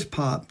eyes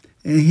popped,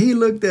 and he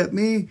looked at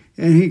me,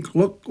 and he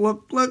cluck.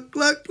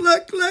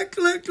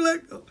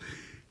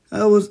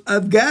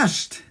 I've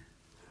gassed,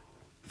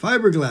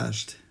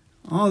 fiberglassed,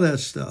 all that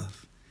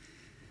stuff.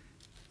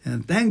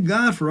 And thank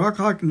God for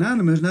Alcoholics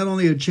Anonymous. Not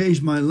only it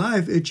changed my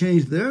life, it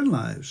changed their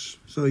lives.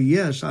 So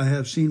yes, I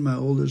have seen my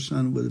oldest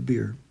son with a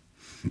beer.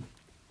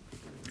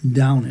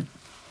 Down it.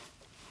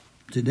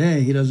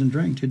 Today, he doesn't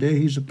drink. Today,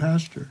 he's a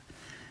pastor.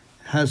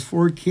 Has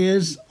 4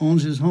 kids,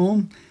 owns his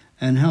home,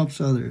 and helps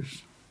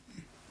others.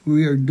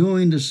 We are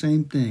doing the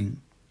same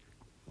thing.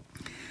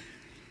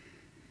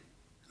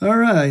 All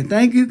right.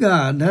 Thank you,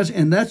 God.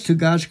 That's to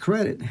God's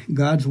credit.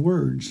 God's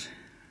words.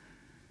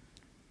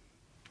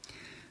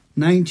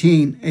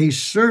 19. A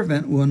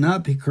servant will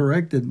not be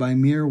corrected by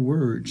mere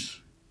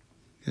words.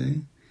 Okay.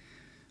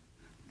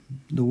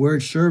 The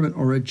word servant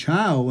or a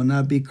child will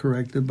not be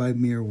corrected by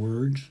mere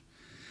words.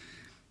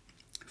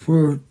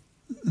 For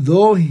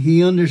though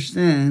he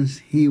understands,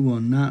 he will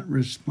not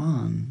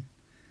respond.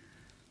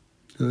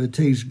 So it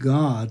takes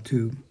God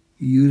to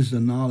use the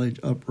knowledge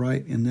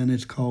upright, and then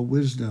it's called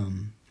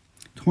wisdom.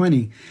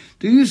 20.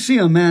 Do you see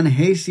a man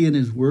hasty in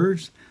his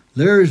words?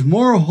 There is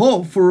more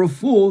hope for a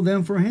fool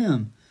than for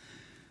him.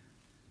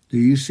 Do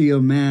you see a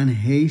man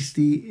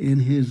hasty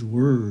in his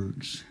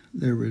words?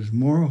 There is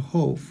more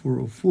hope for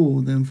a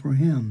fool than for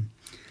him.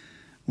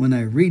 When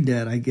I read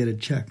that, I get a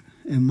check.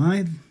 Am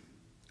I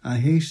a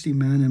hasty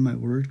man in my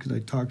words because I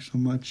talk so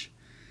much?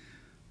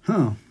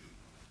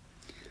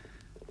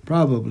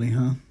 Probably,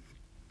 huh?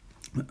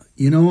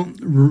 You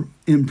know,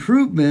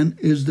 improvement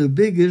is the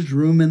biggest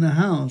room in the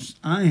house.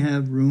 I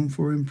have room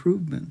for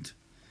improvement.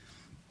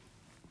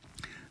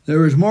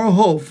 There is more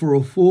hope for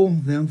a fool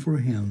than for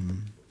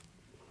him.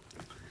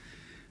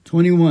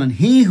 21.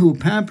 He who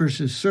pampers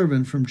his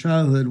servant from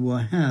childhood will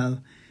have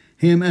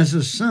him as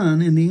a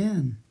son in the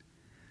end.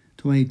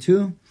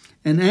 22.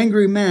 An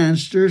angry man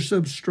stirs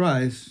up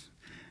strife,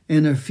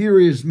 and a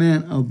furious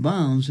man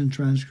abounds in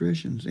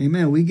transgressions.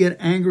 Amen. We get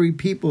angry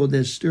people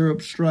that stir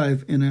up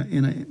strife in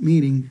a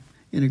meeting,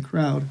 in a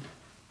crowd.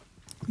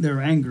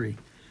 They're angry.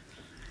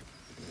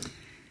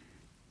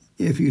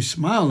 If you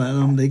smile at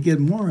them, they get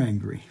more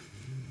angry.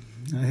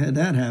 I had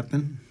that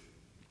happen.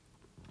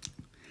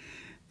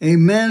 A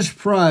man's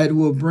pride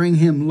will bring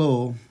him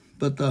low,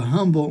 but the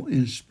humble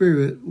in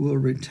spirit will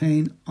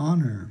retain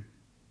honor.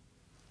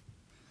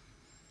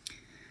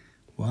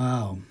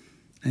 Wow.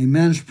 A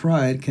man's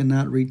pride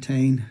cannot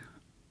retain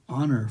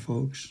honor,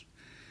 folks.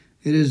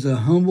 It is the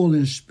humble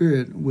in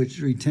spirit which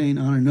retain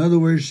honor. In other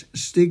words,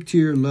 stick to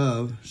your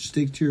love,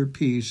 stick to your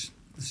peace,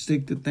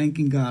 stick to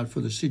thanking God for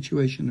the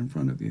situation in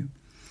front of you.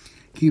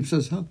 Keeps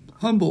us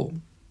humble.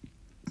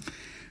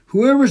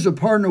 Whoever is a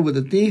partner with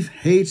a thief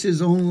hates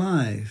his own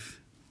life.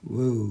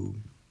 Whoa.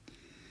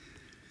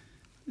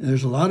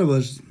 There's a lot of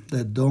us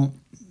that don't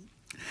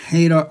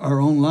hate our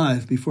own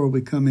life before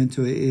we come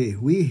into AA.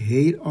 We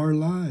hate our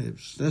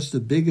lives. That's the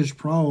biggest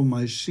problem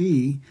I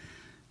see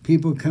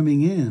people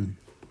coming in.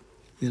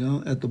 You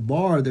know, at the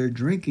bar, they're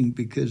drinking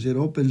because it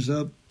opens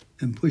up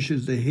and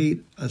pushes the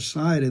hate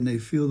aside and they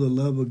feel the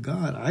love of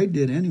God. I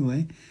did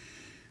anyway.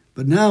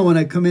 But now when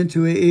I come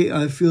into AA,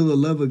 I feel the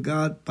love of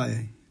God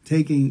by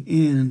taking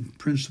in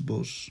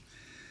principles,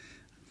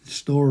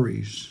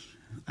 stories,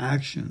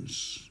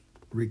 actions,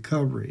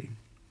 recovery.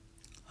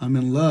 I'm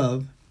in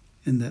love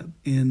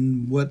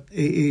in what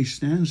AA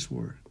stands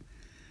for.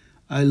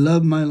 I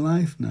love my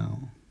life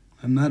now.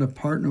 I'm not a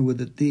partner with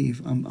a thief.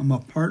 I'm a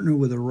partner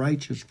with a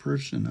righteous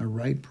person, a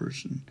right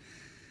person,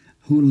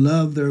 who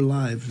love their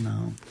lives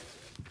now.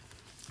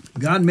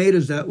 God made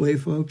us that way,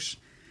 folks.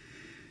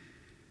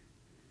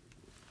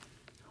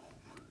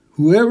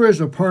 Whoever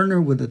is a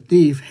partner with a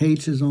thief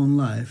hates his own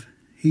life.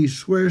 He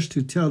swears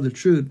to tell the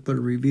truth, but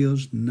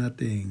reveals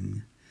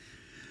nothing.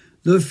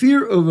 The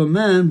fear of a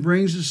man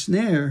brings a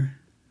snare,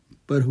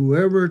 but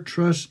whoever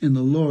trusts in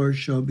the Lord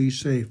shall be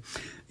safe.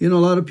 You know, a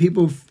lot of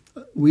people,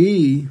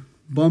 we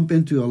bump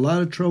into a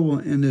lot of trouble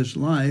in this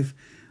life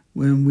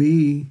when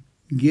we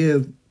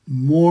give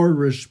more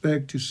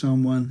respect to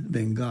someone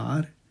than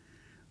God,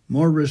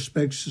 more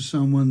respect to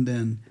someone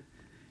than,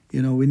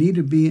 you know, we need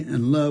to be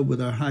in love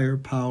with our higher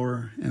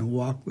power and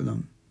walk with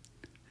them.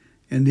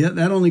 And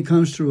that only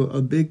comes through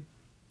a big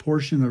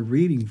portion of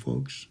reading,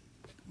 folks.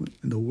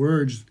 The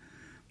words,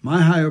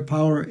 my higher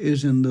power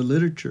is in the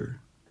literature.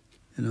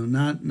 You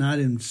know, not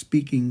in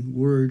speaking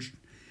words,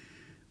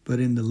 but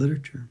in the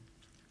literature.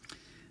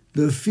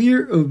 The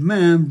fear of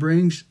man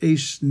brings a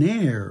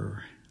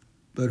snare,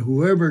 but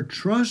whoever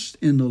trusts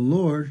in the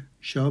Lord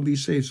shall be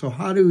saved. So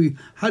how do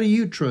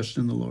you trust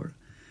in the Lord?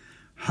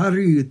 How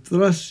do you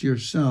thrust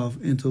yourself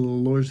into the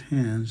Lord's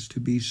hands to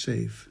be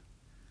safe?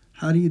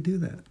 How do you do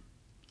that?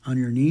 On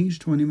your knees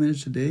 20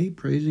 minutes a day,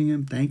 praising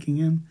Him, thanking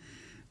Him,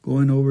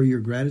 going over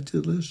your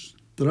gratitude list?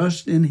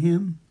 Thrust in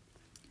Him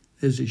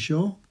as He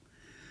show?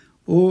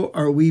 Or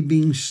are we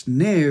being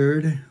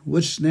snared?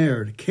 What's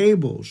snared?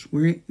 Cables.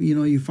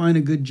 You find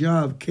a good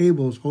job,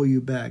 cables hold you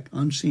back.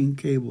 Unseen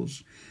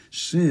cables.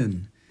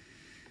 Sin.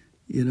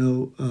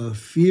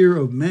 Fear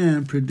of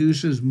man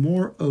produces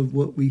more of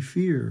what we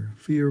fear.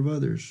 Fear of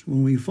others.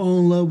 When we fall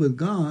in love with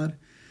God,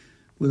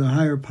 with a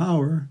higher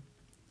power,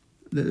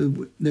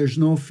 there's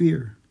no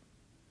fear.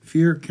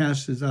 Fear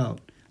casts out.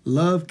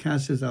 Love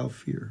casts out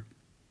fear.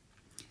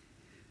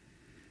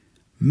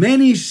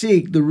 Many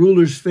seek the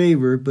ruler's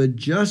favor, but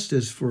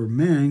justice for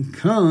man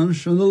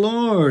comes from the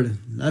Lord.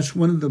 That's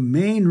one of the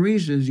main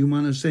reasons you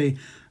want to say,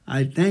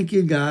 I thank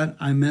you, God,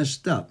 I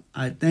messed up.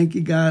 I thank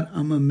you, God,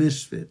 I'm a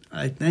misfit.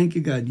 I thank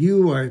you, God,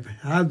 you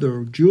have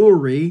the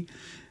jewelry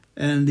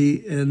and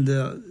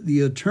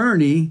the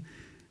attorney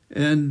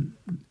and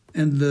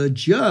the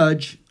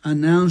judge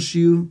announce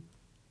you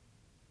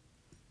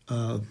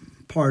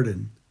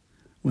pardon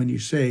when you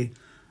say,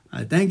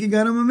 I thank you,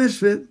 God, I'm a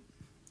misfit.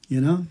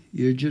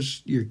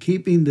 You're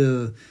keeping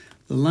the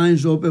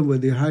lines open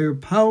with the higher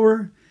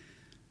power,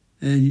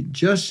 and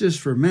justice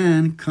for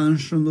man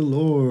comes from the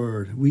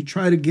Lord. We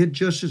try to get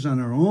justice on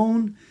our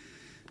own,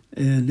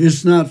 and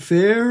it's not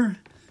fair,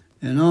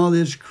 and all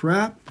this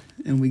crap,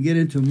 and we get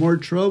into more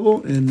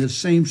trouble, and the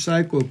same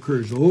cycle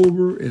occurs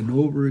over and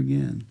over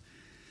again.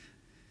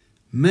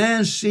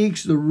 Man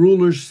seeks the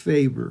ruler's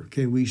favor.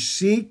 Okay, we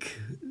seek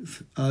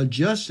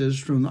justice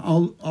from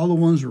all the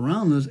ones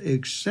around us,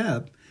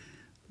 except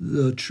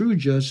the true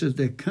justice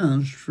that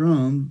comes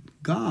from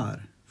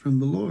God, from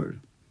the Lord.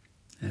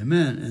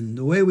 Amen. And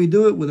the way we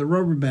do it with a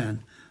rubber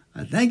band.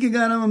 I thank you,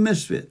 God, I'm a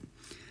misfit.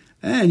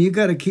 And you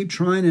got to keep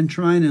trying and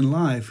trying in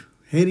life,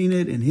 hitting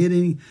it and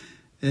hitting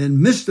and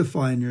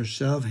mystifying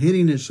yourself,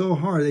 hitting it so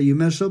hard that you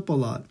mess up a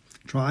lot.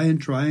 Try and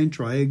try and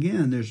try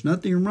again. There's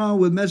nothing wrong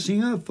with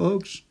messing up,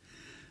 folks.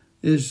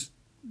 The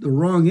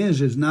wrong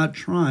is not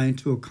trying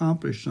to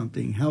accomplish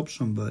something, help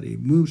somebody,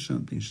 move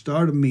something,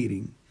 start a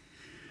meeting.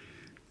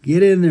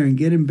 Get in there and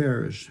get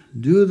embarrassed.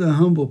 Do the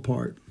humble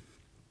part.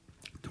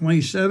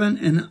 27,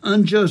 an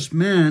unjust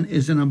man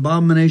is an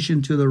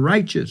abomination to the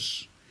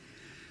righteous,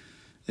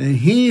 and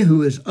he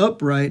who is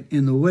upright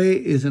in the way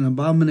is an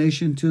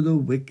abomination to the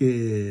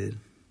wicked.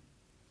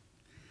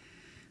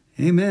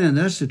 Amen.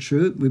 That's the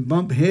truth. We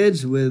bump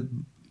heads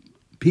with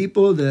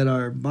people that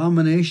are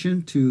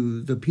abomination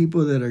to the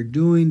people that are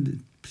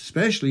doing,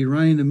 especially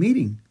running the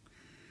meeting.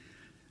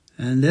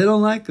 And they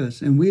don't like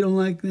us, and we don't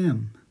like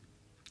them.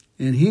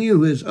 And he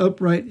who is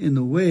upright in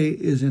the way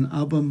is an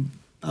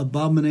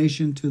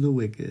abomination to the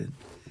wicked.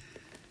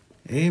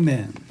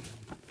 Amen.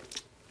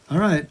 All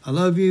right. I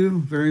love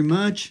you very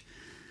much.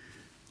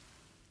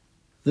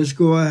 Let's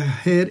go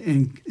ahead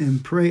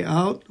and pray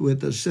out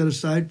with a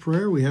set-aside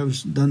prayer. We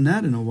haven't done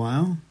that in a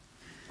while.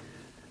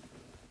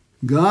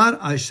 God,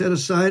 I set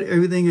aside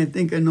everything I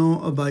think I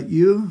know about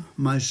you,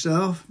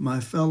 myself,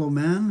 my fellow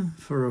man,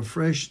 for a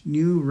fresh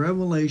new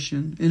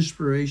revelation,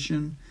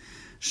 inspiration,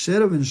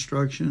 set of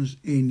instructions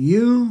in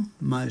you,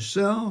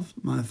 myself,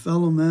 my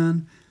fellow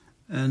man,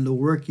 and the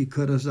work you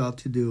cut us out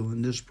to do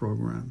in this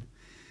program.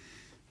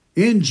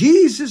 In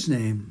Jesus'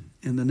 name,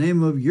 in the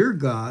name of your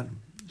God,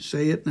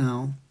 say it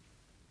now.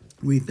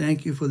 We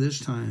thank you for this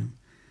time.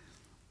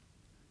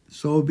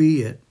 So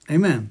be it.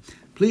 Amen.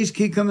 Please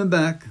keep coming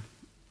back.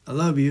 I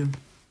love you.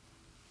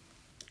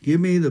 Give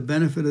me the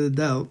benefit of the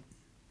doubt.